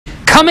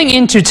Coming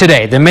into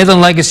today, the Midland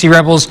Legacy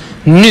Rebels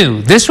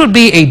knew this would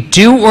be a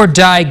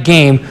do-or-die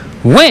game.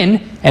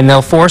 Win, and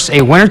they'll force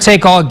a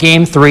winner-take-all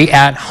Game 3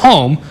 at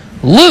home.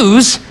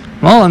 Lose,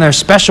 well, and their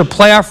special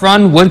playoff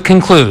run would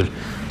conclude.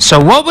 So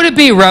what would it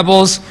be,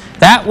 Rebels?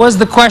 That was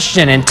the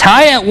question. And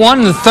tie at 1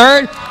 in the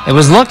third, it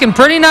was looking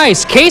pretty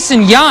nice.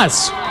 Kason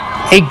Yance,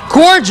 a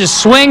gorgeous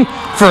swing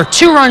for a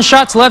 2-run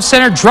shot to left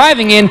center,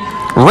 driving in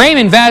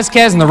Raymond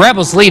Vasquez, and the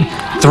Rebels lead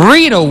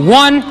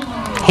 3-1.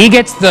 He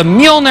gets the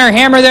Muehlner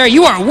hammer there.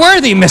 You are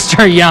worthy,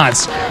 Mr.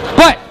 Yance.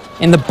 But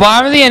in the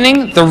bottom of the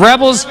inning, the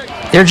Rebels,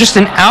 they're just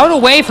an out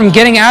away from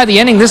getting out of the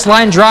inning. This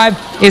line drive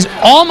is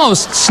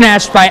almost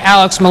snatched by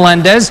Alex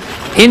Melendez.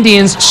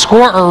 Indians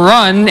score a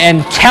run,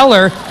 and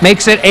Keller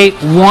makes it a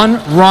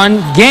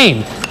 1-run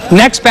game.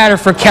 Next batter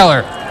for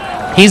Keller.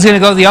 He's going to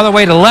go the other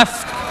way to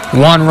left.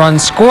 1 run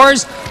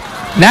scores.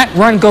 That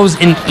run goes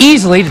in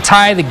easily to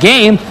tie the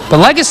game, but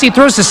Legacy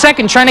throws to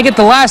second, trying to get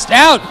the last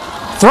out.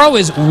 Throw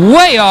is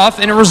way off,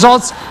 and it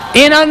results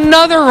in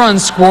another run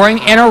scoring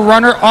and a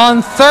runner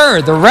on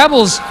third. The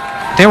Rebels,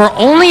 they were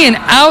only an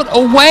out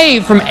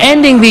away from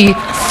ending the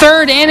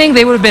third inning.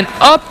 They would have been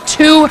up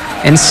 2.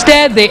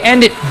 Instead, they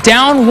end it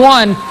down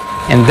 1,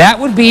 and that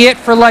would be it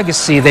for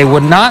Legacy. They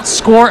would not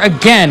score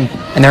again,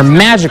 and their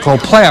magical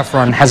playoff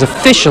run has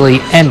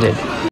officially ended.